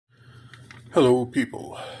Hello,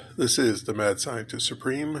 people. This is the Mad Scientist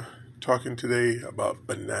Supreme talking today about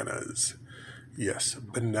bananas. Yes,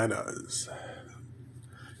 bananas.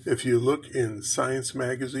 If you look in Science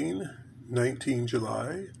Magazine, 19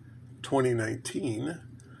 July 2019,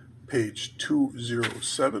 page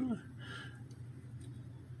 207,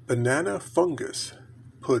 Banana Fungus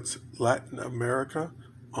puts Latin America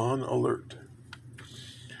on alert.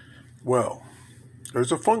 Well,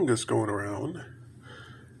 there's a fungus going around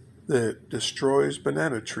that destroys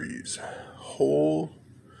banana trees. Whole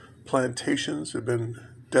plantations have been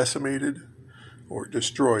decimated, or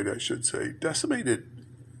destroyed, I should say. Decimated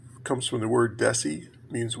comes from the word deci,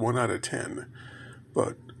 means 1 out of 10.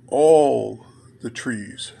 But all the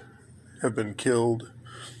trees have been killed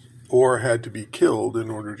or had to be killed in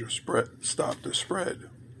order to stop the spread.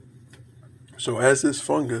 So as this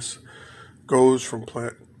fungus goes from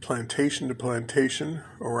plantation to plantation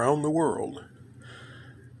around the world,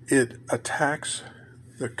 it attacks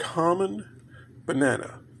the common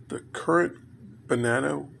banana. The current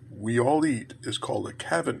banana we all eat is called a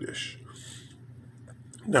Cavendish.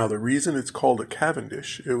 Now, the reason it's called a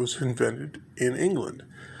Cavendish, it was invented in England.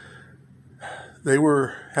 They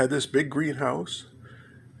had this big greenhouse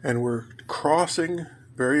and were crossing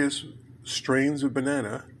various strains of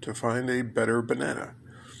banana to find a better banana.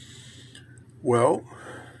 Well,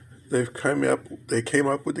 they came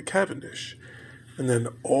up with the Cavendish. And then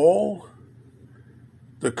all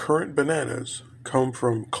the current bananas come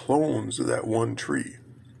from clones of that one tree.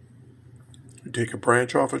 You take a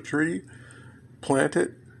branch off a tree, plant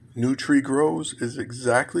it, new tree grows, is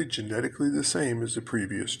exactly genetically the same as the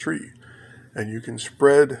previous tree. And you can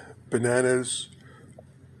spread bananas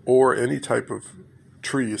or any type of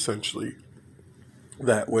tree essentially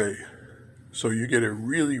that way. So you get a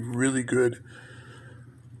really, really good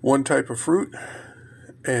one type of fruit,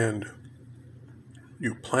 and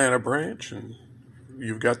you plant a branch and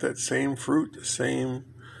you've got that same fruit, the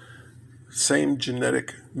same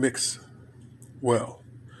genetic mix. Well,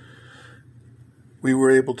 we were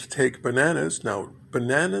able to take bananas. Now,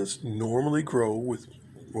 bananas normally grow with,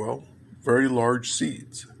 very large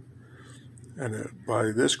seeds. And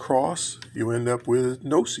by this cross, you end up with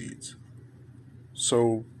no seeds.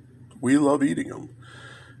 So we love eating them.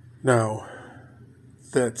 Now,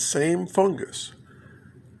 that same fungus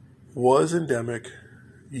was endemic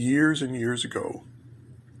years and years ago.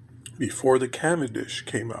 Before the Cavendish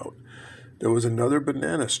came out, there was another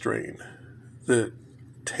banana strain that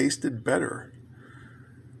tasted better,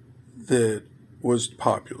 that was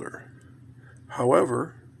popular.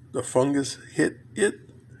 However, the fungus hit it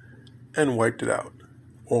and wiped it out,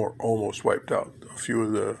 or almost wiped out. A few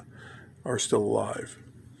of them are still alive.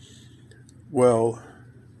 Well,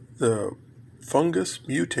 the fungus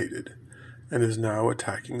mutated and is now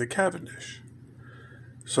attacking the Cavendish.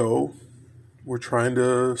 So we're trying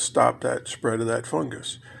to stop that spread of that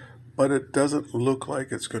fungus, but it doesn't look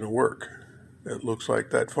like it's going to work. It looks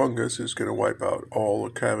like that fungus is going to wipe out all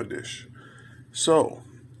of Cavendish. So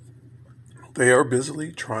they are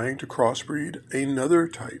busily trying to crossbreed another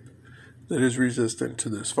type that is resistant to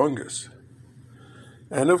this fungus.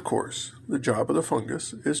 And of course, the job of the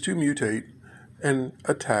fungus is to mutate and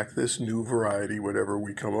attack this new variety, whatever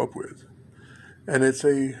we come up with. And it's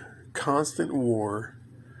a constant war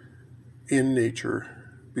in nature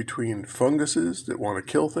between funguses that want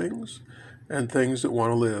to kill things and things that want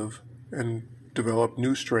to live and develop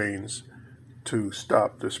new strains to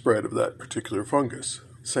stop the spread of that particular fungus.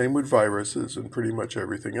 Same with viruses and pretty much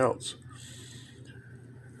everything else.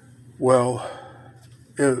 Well,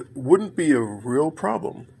 it wouldn't be a real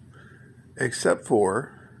problem except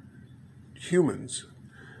for humans.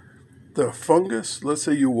 The fungus, let's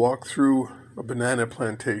say you walk through a banana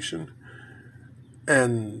plantation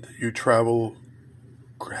and you travel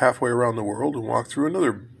halfway around the world and walk through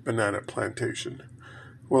another banana plantation.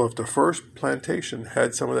 Well, if the first plantation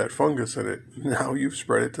had some of that fungus in it, now you've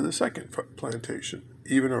spread it to the second plantation,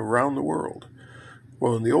 even around the world.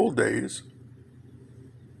 Well, in the old days,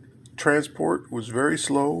 transport was very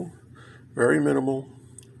slow, very minimal,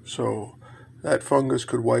 so that fungus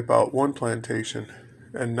could wipe out one plantation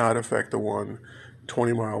and not affect the one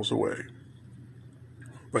 20 miles away.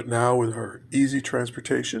 But now with our easy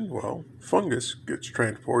transportation, fungus gets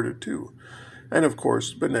transported too. And of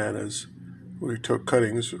course, bananas, we took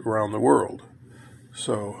cuttings around the world.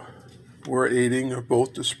 So we're aiding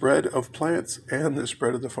both the spread of plants and the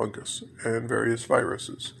spread of the fungus and various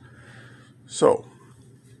viruses. So,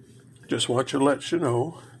 just want to let you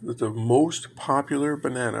know that the most popular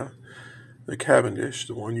banana, the Cavendish,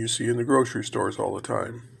 the one you see in the grocery stores all the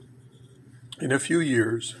time, in a few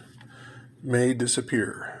years may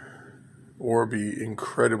disappear. or be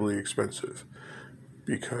incredibly expensive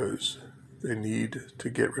because they need to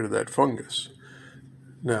get rid of that fungus.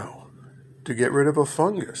 Now, to get rid of a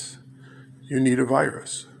fungus, you need a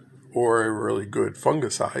virus or a really good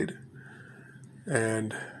fungicide.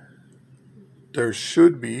 And there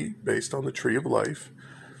should be, based on the tree of life,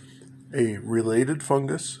 a related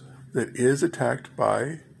fungus that is attacked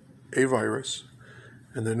by a virus,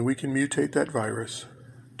 and then we can mutate that virus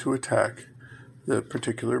to attack the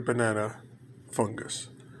particular banana fungus.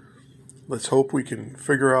 Let's hope we can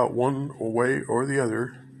figure out one way or the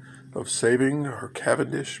other of saving our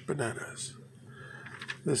Cavendish bananas.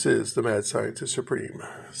 This is the Mad Scientist Supreme,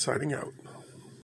 signing out.